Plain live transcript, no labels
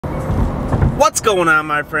What's going on,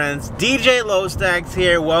 my friends? DJ Lowstacks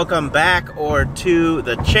here. Welcome back to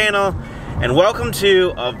the channel, and welcome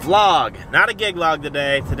to a vlog. Not a gig log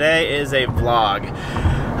today. Today is a vlog.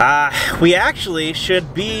 We actually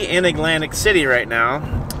should be in Atlantic City right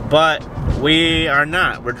now, but we are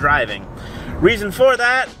not. We're driving. Reason for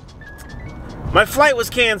that, my flight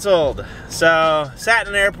was canceled. So, sat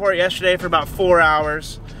in an airport yesterday for about 4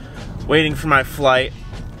 hours waiting for my flight.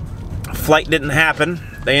 Flight didn't happen.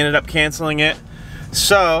 They ended up canceling it.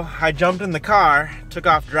 So I jumped in the car, took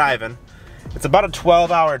off driving. It's about a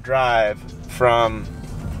 12-hour drive from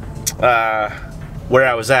where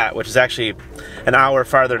I was at, which is actually an hour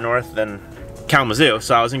farther north than Kalamazoo.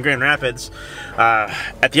 So I was in Grand Rapids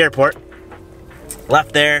at the airport.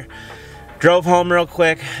 Left there, drove home real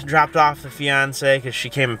quick, dropped off the fiance because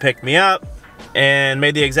she came and picked me up, and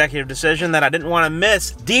made the executive decision that I didn't want to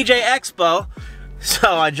miss DJ Expo.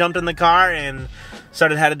 So I jumped in the car and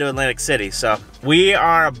started headed to Atlantic City. So we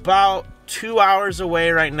are about 2 hours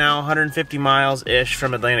away right now, 150 miles-ish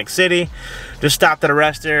from Atlantic City. Just stopped at a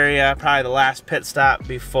rest area, probably the last pit stop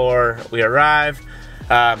before we arrive.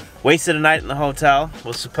 Wasted a night in the hotel.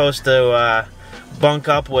 Was supposed to bunk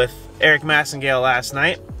up with Eric Massengale last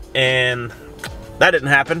night, and that didn't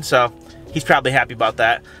happen, so he's probably happy about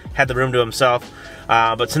that. Had the room to himself.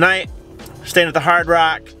 But tonight, staying at the Hard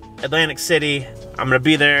Rock, Atlantic City. I'm gonna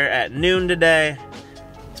be there at noon today.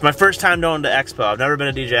 It's my first time going to Expo. I've never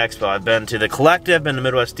been to DJ Expo. I've been to the Collective, been to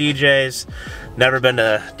Midwest DJs, never been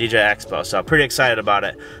to DJ Expo, so I'm pretty excited about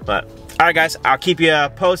it. But alright guys, I'll keep you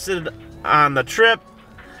posted on the trip.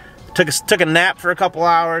 Took a nap for a couple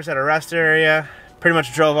hours at a rest area. Pretty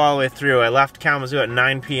much drove all the way through. I left Kalamazoo at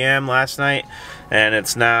 9 p.m. last night, and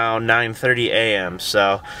it's now 9:30 a.m.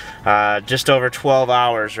 So just over 12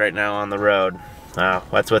 hours right now on the road.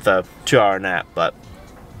 That's with a 2-hour nap, but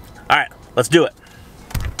alright, let's do it.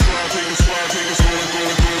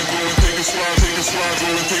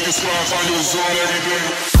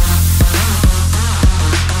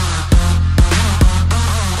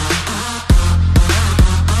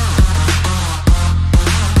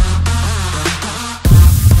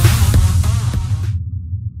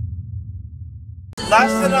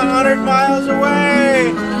 Less than 100 miles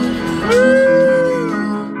away! Woo!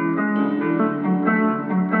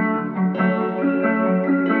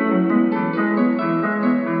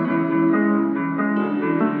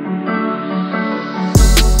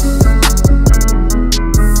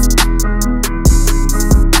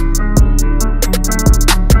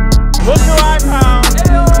 Look who I found!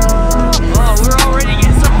 Oh, we're already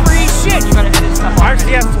getting some free shit! You gotta edit stuff.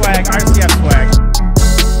 RCF swag, RCF swag.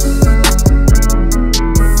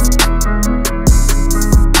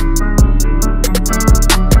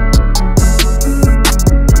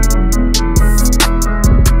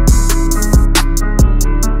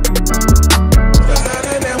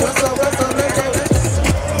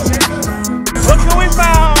 Look who we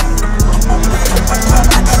found!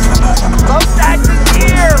 Lowstacks is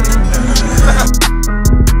here!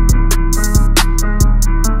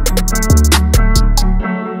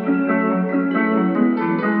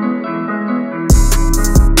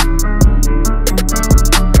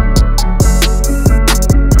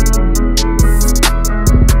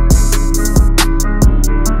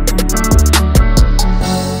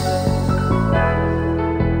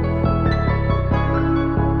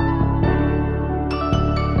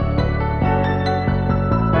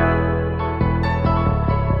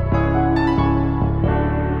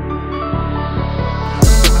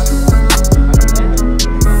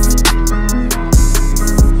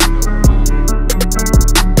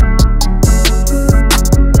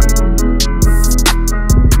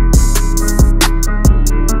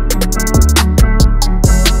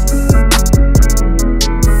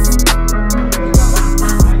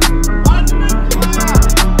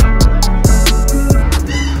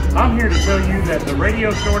 The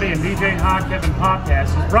Radio Shorty and DJ Hot Kevin podcast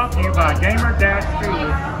is brought to you by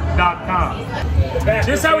Gamer-Shooter.com. This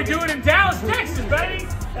is how we do it in Dallas, Texas, baby!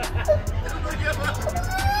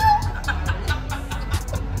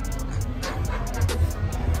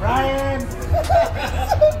 Ryan!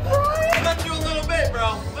 I left you a little bit,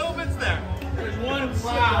 bro. Little bit's there. There's one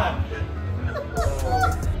Wow.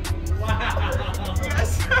 Wow.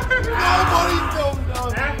 Yes, sir. Nobody don't know.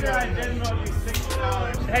 After I Venmo you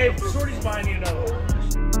 $60. Hey, Shorty's buying you another one.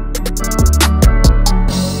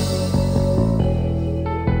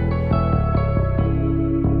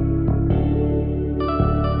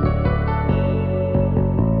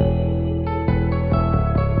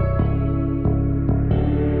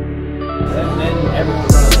 And then everyone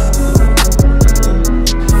runs.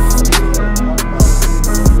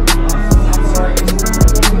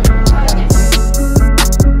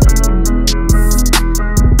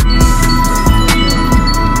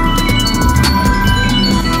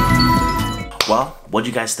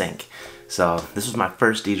 you guys think? So this was my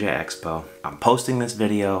first DJ Expo. I'm posting this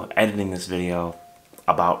video, editing this video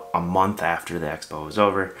about a month after the Expo was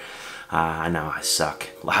over. I know I suck.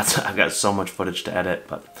 I've got so much footage to edit,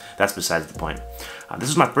 but that's besides the point. This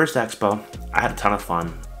was my first Expo. I had a ton of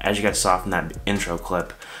fun. As you guys saw from that intro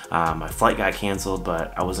clip, my flight got canceled,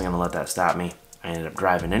 but I wasn't gonna let that stop me. I ended up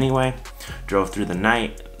driving anyway, drove through the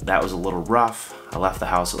night. That was a little rough. I left the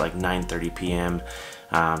house at like 9:30 p.m.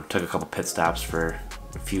 Took a couple pit stops for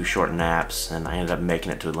a few short naps, and I ended up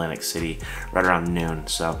making it to Atlantic City right around noon.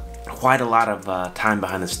 So quite a lot of time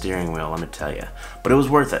behind the steering wheel, let me tell you. But it was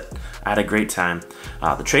worth it. I had a great time.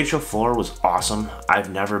 The trade show floor was awesome. I've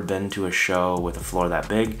never been to a show with a floor that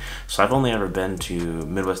big, so I've only ever been to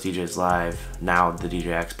Midwest DJs Live, now the DJ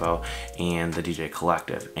Expo, and the DJ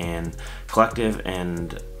Collective. And Collective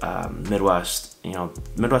and Midwest, you know,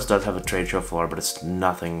 Midwest does have a trade show floor, but it's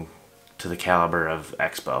nothing to the caliber of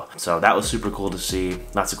Expo. So that was super cool to see.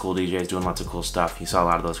 Lots of cool DJs doing lots of cool stuff. You saw a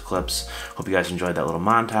lot of those clips. Hope you guys enjoyed that little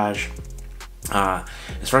montage.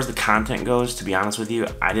 As far as the content goes, to be honest with you,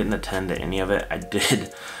 I didn't attend to any of it. I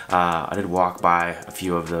did walk by a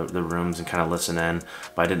few of the rooms and kind of listen in,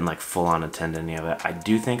 but I didn't like full on attend any of it. I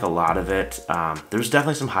do think a lot of it, there's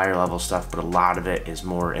definitely some higher level stuff, but a lot of it is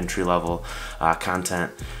more entry level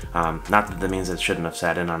content. Not that that means I shouldn't have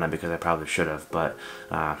sat in on it, because I probably should have, but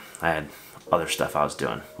I had other stuff I was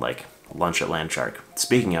doing, like lunch at Landshark.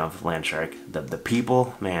 Speaking of Landshark, the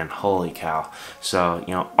people, man, holy cow. So,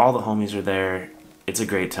 you know, all the homies are there. It's a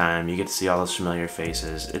great time. You get to see all those familiar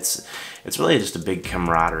faces. It's really just a big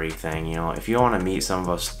camaraderie thing. You know, if you want to meet some of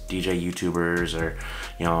us DJ YouTubers, or,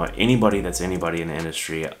 you know, anybody that's anybody in the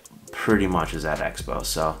industry, pretty much is at Expo.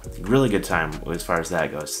 So really good time as far as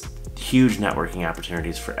that goes. Huge networking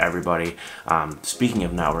opportunities for everybody. Speaking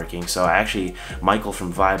of networking, so actually Michael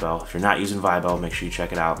from Vibo, if you're not using Vibo, make sure you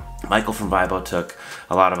check it out. Michael from Vibo took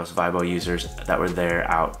a lot of us Vibo users that were there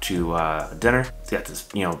out to dinner. So got this,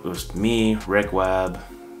 you know, it was me, Rick Webb,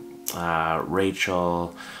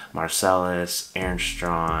 Rachel, Marcellus, Aaron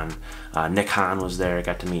Strawn, Nick Hahn was there. I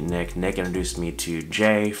got to meet Nick. Nick introduced me to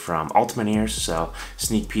Jay from Ultimate Ears, so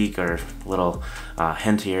sneak peek or little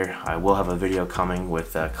hint here, I will have a video coming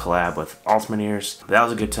with a collab with Ultimate Ears. But that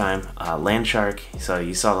was a good time. Landshark, so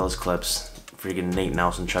you saw those clips. Freaking Nate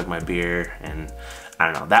Nelson chugged my beer, and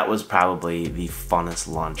I don't know, that was probably the funnest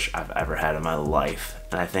lunch I've ever had in my life.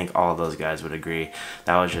 And I think all of those guys would agree.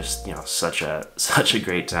 That was just, you know, such a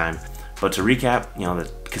great time. But to recap, you know,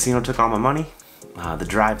 the casino took all my money. The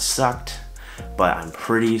drive sucked, but I'm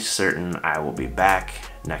pretty certain I will be back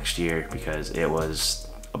next year because it was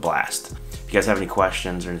a blast. If you guys have any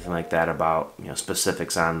questions or anything like that about, you know,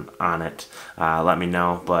 specifics on it, let me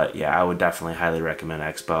know. But yeah, I would definitely highly recommend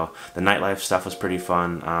Expo. The nightlife stuff was pretty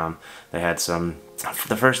fun. They had some,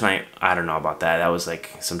 the first night, I don't know about that. That was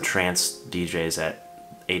like some trance DJs at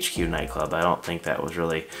HQ nightclub. I don't think that was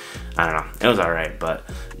really, I don't know, it was all right, but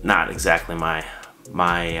not exactly my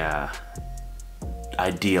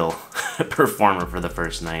ideal performer for the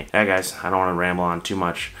first night. Yeah guys, I don't want to ramble on too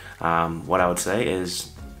much. What I would say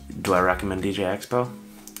is, do I recommend DJ Expo?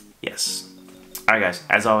 Yes. Alright guys,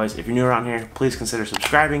 as always, if you're new around here, please consider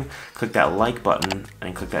subscribing, click that like button,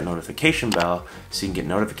 and click that notification bell so you can get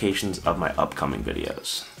notifications of my upcoming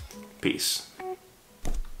videos. Peace.